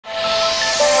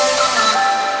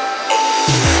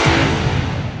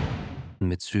senden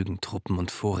mit Zügen Truppen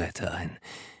und Vorräte ein.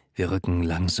 Wir rücken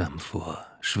langsam vor,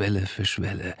 Schwelle für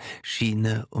Schwelle,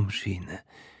 Schiene um Schiene.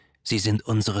 Sie sind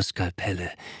unsere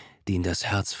Skalpelle, die in das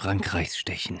Herz Frankreichs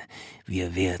stechen.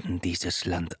 Wir werden dieses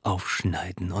Land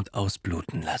aufschneiden und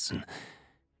ausbluten lassen.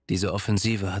 Diese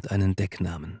Offensive hat einen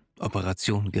Decknamen,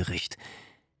 Operation Gericht.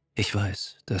 Ich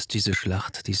weiß, dass diese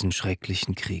Schlacht diesen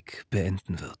schrecklichen Krieg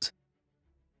beenden wird.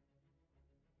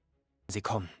 Sie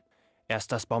kommen.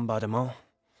 Erst das Bombardement,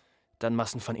 dann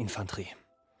Massen von Infanterie.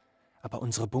 Aber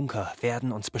unsere Bunker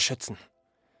werden uns beschützen.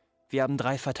 Wir haben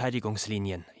 3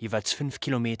 Verteidigungslinien, jeweils 5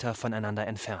 Kilometer voneinander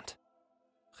entfernt.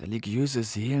 Religiöse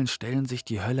Seelen stellen sich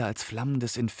die Hölle als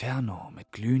flammendes Inferno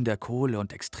mit glühender Kohle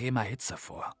und extremer Hitze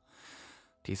vor.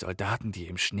 Die Soldaten, die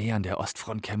im Schnee an der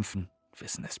Ostfront kämpfen,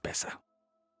 wissen es besser.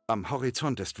 Am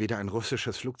Horizont ist wieder ein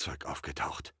russisches Flugzeug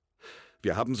aufgetaucht.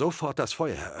 Wir haben sofort das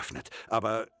Feuer eröffnet,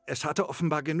 aber es hatte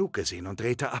offenbar genug gesehen und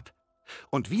drehte ab.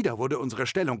 Und wieder wurde unsere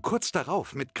Stellung kurz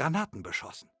darauf mit Granaten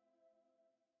beschossen.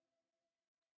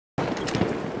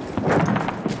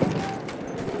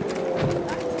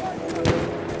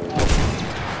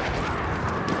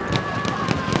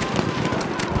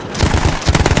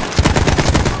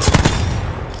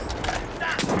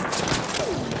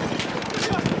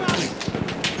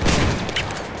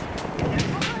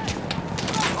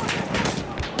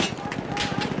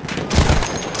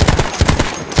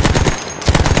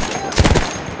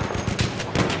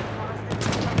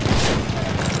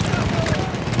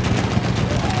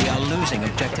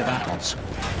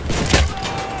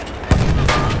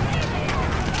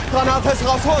 Granate ist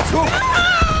raus, hol zu!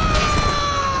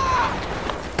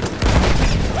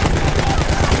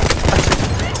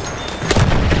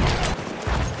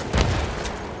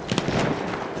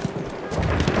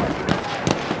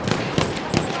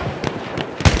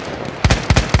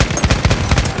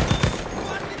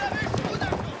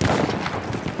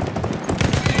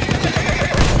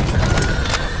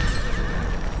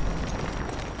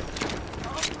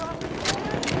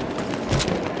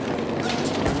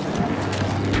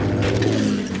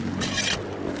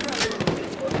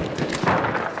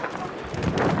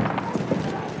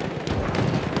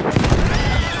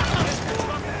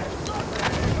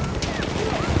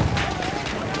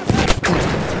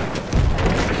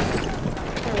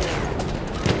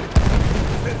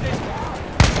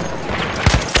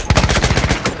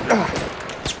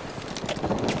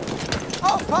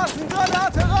 Aufpassen,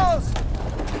 Granate raus!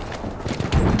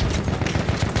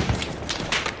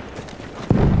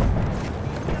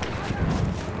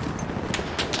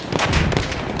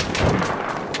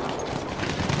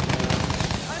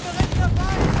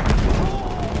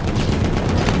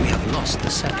 We have lost the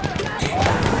sector.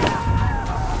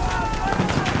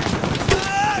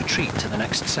 Retreat to the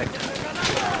next sector.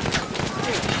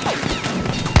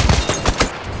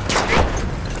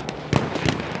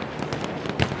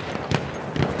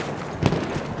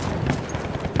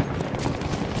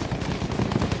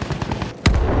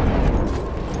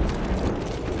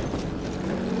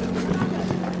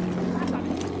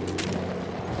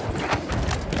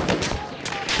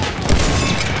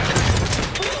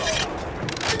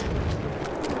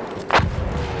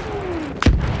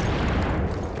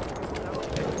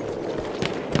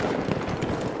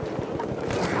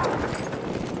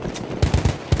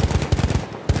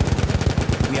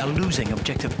 We are losing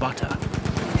objective butter.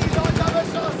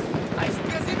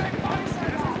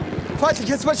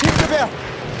 Feindliches Maschinengewehr!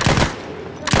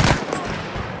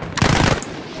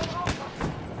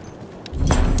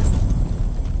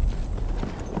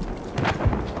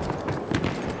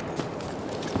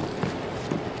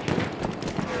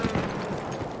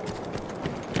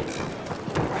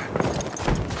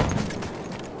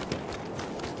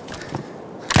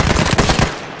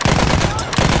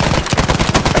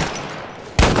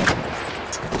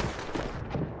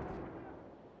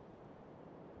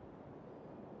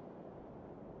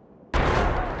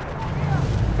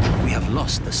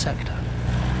 Lost the sector.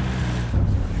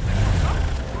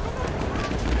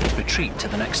 Retreat to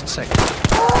the next sector.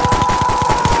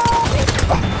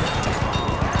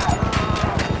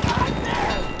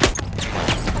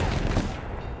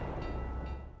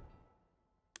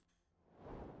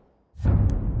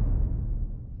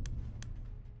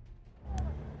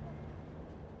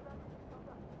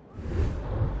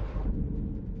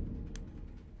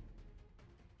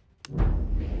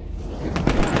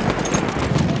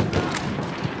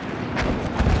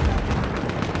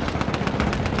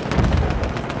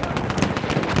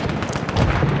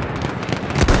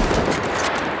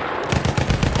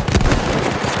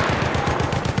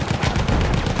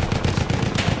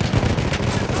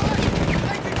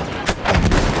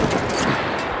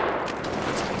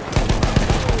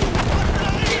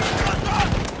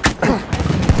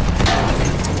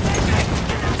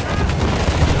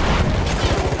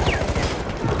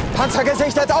 Panzer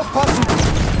gesichtet, aufpassen!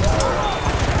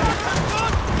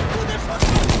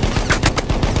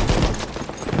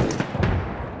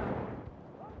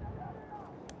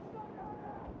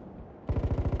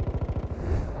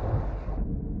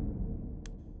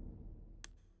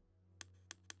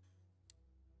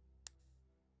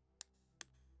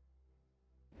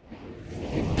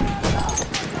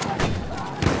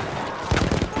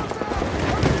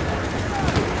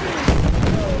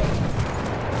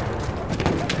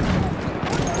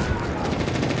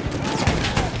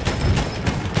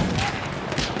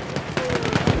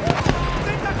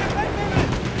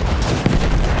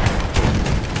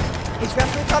 Ich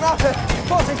werfe die Granate!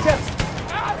 Vorsicht jetzt!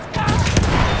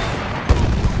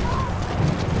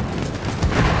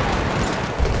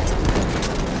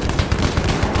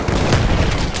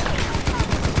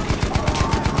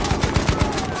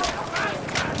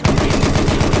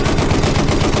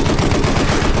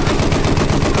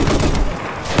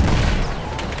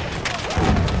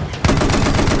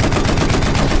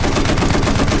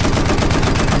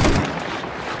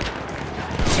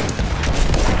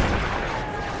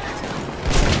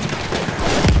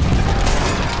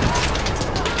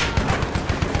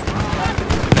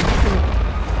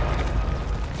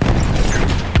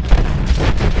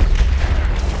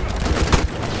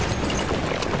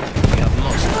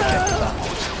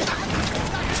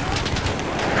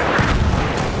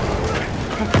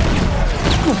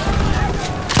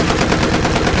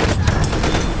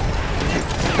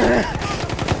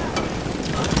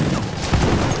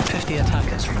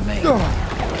 Attackers remain.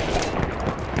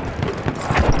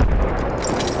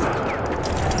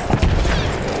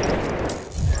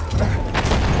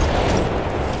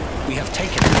 We have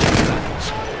taken the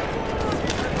battles.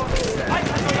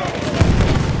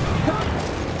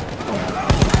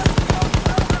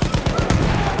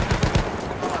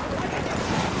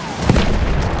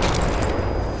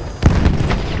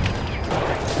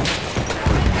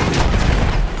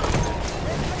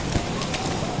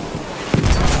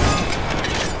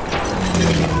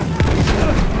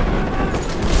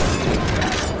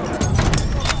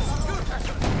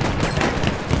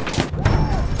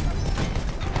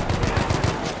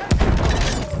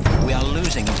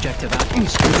 Objective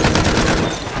apples.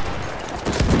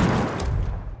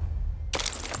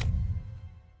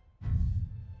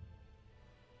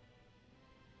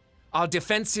 Our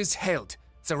defenses held.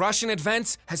 The Russian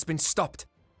advance has been stopped.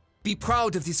 Be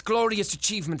proud of this glorious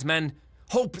achievement, men.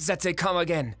 Hope that they come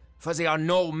again, for they are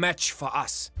no match for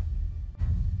us.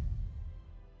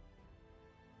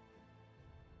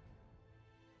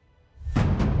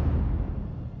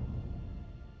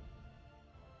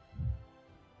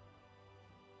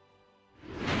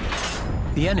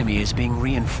 The enemy is being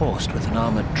reinforced with an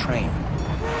armored train.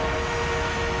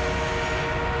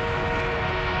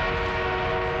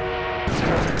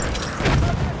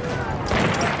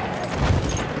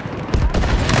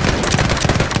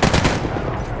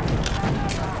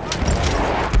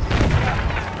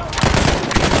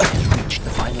 Reached the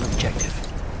final objective.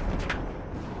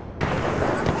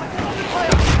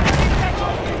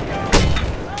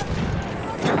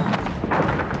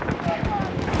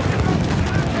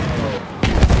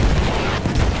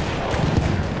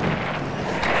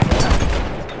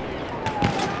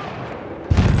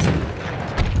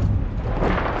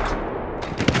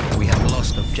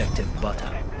 Objective butter.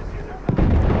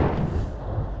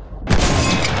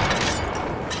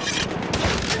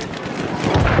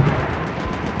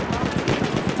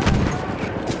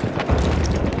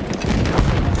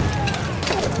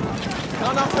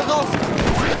 Granate raus!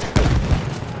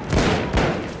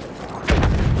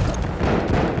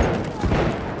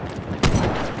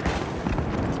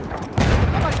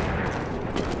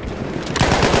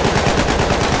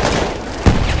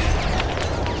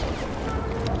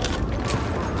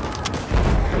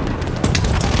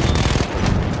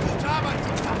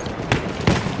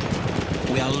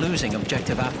 We are losing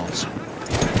objective apples.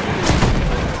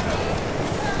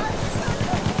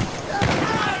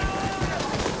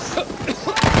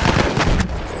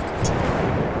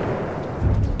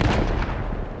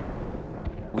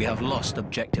 We have lost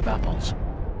objective apples.